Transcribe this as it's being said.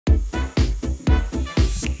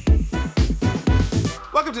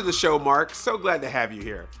Welcome to the show, Mark. So glad to have you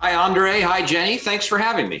here. Hi, Andre. Hi, Jenny. Thanks for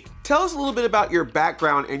having me. Tell us a little bit about your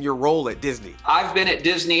background and your role at Disney. I've been at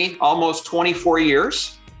Disney almost 24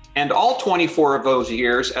 years, and all 24 of those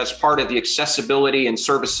years as part of the Accessibility and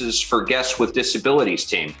Services for Guests with Disabilities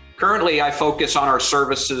team. Currently, I focus on our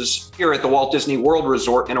services here at the Walt Disney World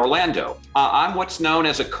Resort in Orlando. I'm what's known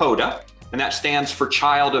as a CODA, and that stands for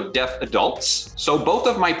Child of Deaf Adults. So both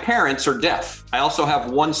of my parents are deaf. I also have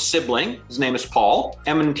one sibling, his name is Paul,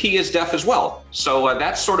 and he is deaf as well. So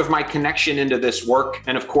that's sort of my connection into this work,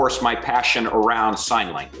 and of course, my passion around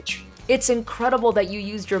sign language. It's incredible that you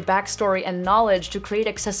used your backstory and knowledge to create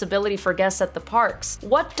accessibility for guests at the parks.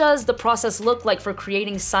 What does the process look like for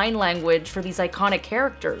creating sign language for these iconic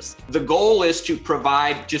characters? The goal is to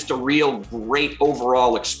provide just a real great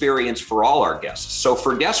overall experience for all our guests. So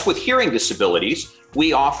for guests with hearing disabilities,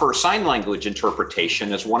 we offer sign language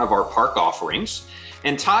interpretation as one of our park offerings.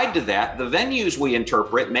 And tied to that, the venues we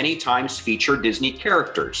interpret many times feature Disney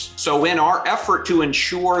characters. So in our effort to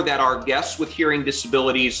ensure that our guests with hearing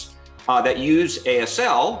disabilities that use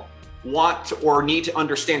ASL want or need to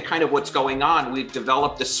understand kind of what's going on, we've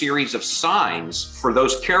developed a series of signs for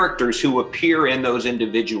those characters who appear in those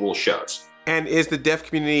individual shows. And is the deaf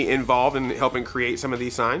community involved in helping create some of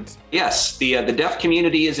these signs? Yes, the deaf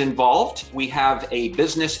community is involved. We have a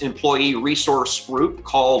business employee resource group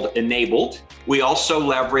called Enabled. We also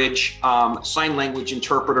leverage sign language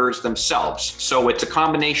interpreters themselves. So it's a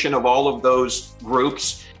combination of all of those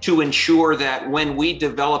groups to ensure that when we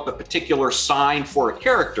develop a particular sign for a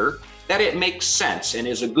character, that it makes sense and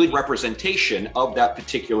is a good representation of that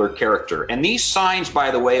particular character. And these signs, by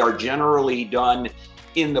the way, are generally done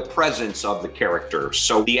in the presence of the character.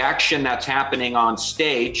 So the action that's happening on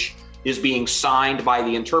stage is being signed by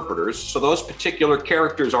the interpreters. So those particular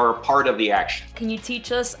characters are a part of the action. Can you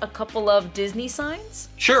teach us a couple of Disney signs?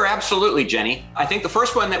 Sure, absolutely, Jenny. I think the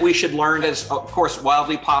first one that we should learn is, of course,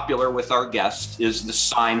 wildly popular with our guests is the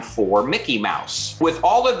sign for Mickey Mouse. With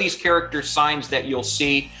all of these character signs that you'll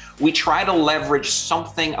see, we try to leverage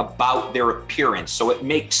something about their appearance so it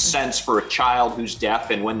makes sense for a child who's deaf,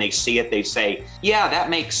 and when they see it, they say, yeah, that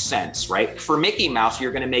makes sense, right? For Mickey Mouse,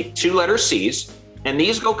 you're gonna make two letter C's, and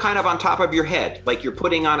these go kind of on top of your head, like you're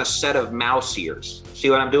putting on a set of mouse ears.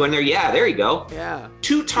 See what I'm doing there? Yeah, there you go. Yeah.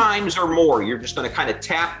 2 times or more, you're just gonna kind of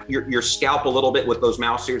tap your scalp a little bit with those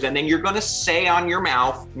mouse ears, and then you're gonna say on your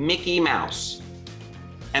mouth, Mickey Mouse.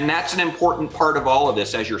 And that's an important part of all of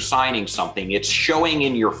this as you're signing something. It's showing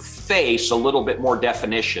in your face a little bit more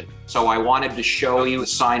definition. So I wanted to show you a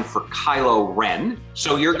sign for Kylo Ren.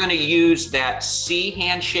 So you're gonna use that C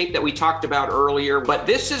hand shape that we talked about earlier, but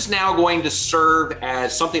this is now going to serve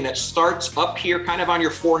as something that starts up here kind of on your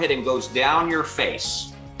forehead and goes down your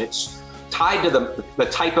face. It's tied to the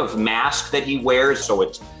type of mask that he wears. So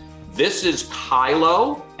this is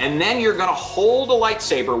Kylo, and then you're gonna hold a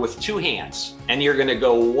lightsaber with 2 hands, and you're gonna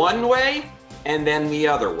go one way and then the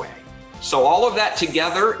other way. So all of that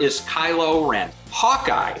together is Kylo Ren.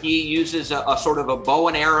 Hawkeye, he uses a sort of a bow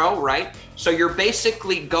and arrow, right? So you're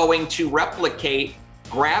basically going to replicate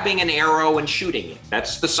grabbing an arrow and shooting it.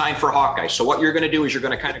 That's the sign for Hawkeye. So what you're gonna do is you're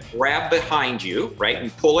gonna kind of grab behind you, right?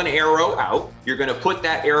 And pull an arrow out. You're gonna put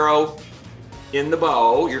that arrow in the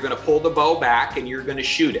bow, you're gonna pull the bow back and you're gonna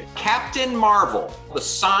shoot it. Captain Marvel, the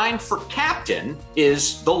sign for Captain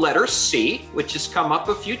is the letter C, which has come up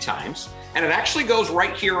a few times, and it actually goes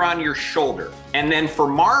right here on your shoulder. And then for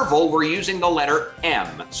Marvel, we're using the letter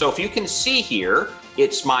M. So if you can see here,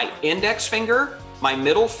 it's my index finger, my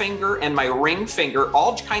middle finger, and my ring finger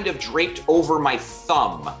all kind of draped over my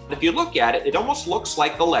thumb. If you look at it, it almost looks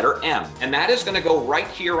like the letter M, and that is gonna go right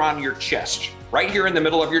here on your chest, right here in the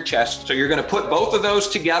middle of your chest. So you're gonna put both of those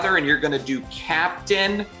together and you're gonna do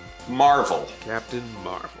Captain Marvel. Captain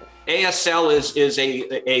Marvel. ASL is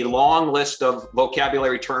a long list of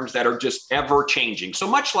vocabulary terms that are just ever changing. So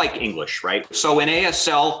much like English, right? So in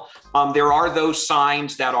ASL, there are those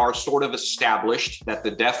signs that are sort of established that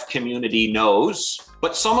the deaf community knows.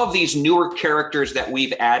 But some of these newer characters that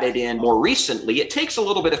we've added in more recently, it takes a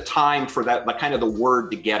little bit of time for that kind of the word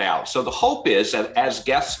to get out. So the hope is that as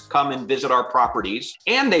guests come and visit our properties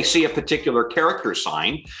and they see a particular character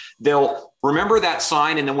sign, they'll remember that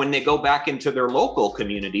sign, and then when they go back into their local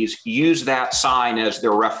communities, use that sign as they're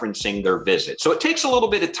referencing their visit. So it takes a little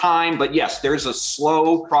bit of time, but yes, there's a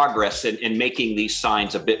slow progress in making these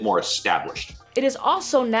signs a bit more established. It is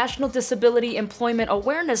also National Disability Employment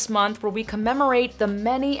Awareness Month, where we commemorate the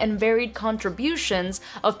many and varied contributions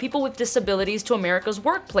of people with disabilities to America's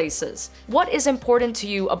workplaces. What is important to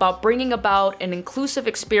you about bringing about an inclusive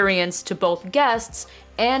experience to both guests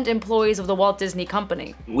and employees of the Walt Disney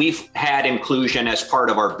Company. We've had inclusion as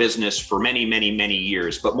part of our business for many, many, many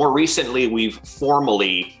years, but more recently, we've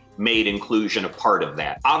formally made inclusion a part of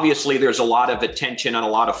that. Obviously, there's a lot of attention and a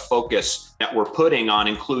lot of focus that we're putting on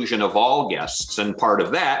inclusion of all guests. And part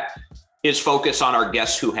of that is focus on our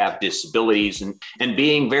guests who have disabilities and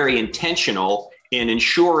being very intentional in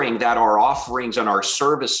ensuring that our offerings and our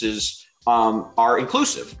services are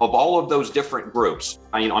inclusive of all of those different groups.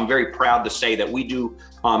 I'm very proud to say that we do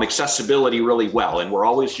accessibility really well, and we're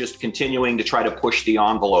always just continuing to try to push the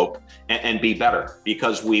envelope and be better,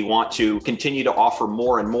 because we want to continue to offer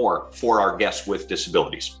more and more for our guests with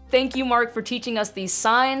disabilities. Thank you, Mark, for teaching us these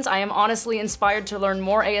signs. I am honestly inspired to learn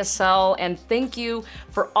more ASL, and thank you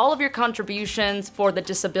for all of your contributions for the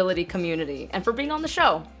disability community and for being on the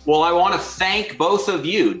show. Well, I want to thank both of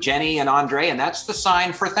you, Jenny and Andre, and that's the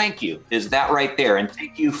sign for thank you, is that right there. And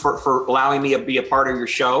thank you for allowing me to be a part of your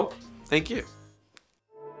show. Thank you.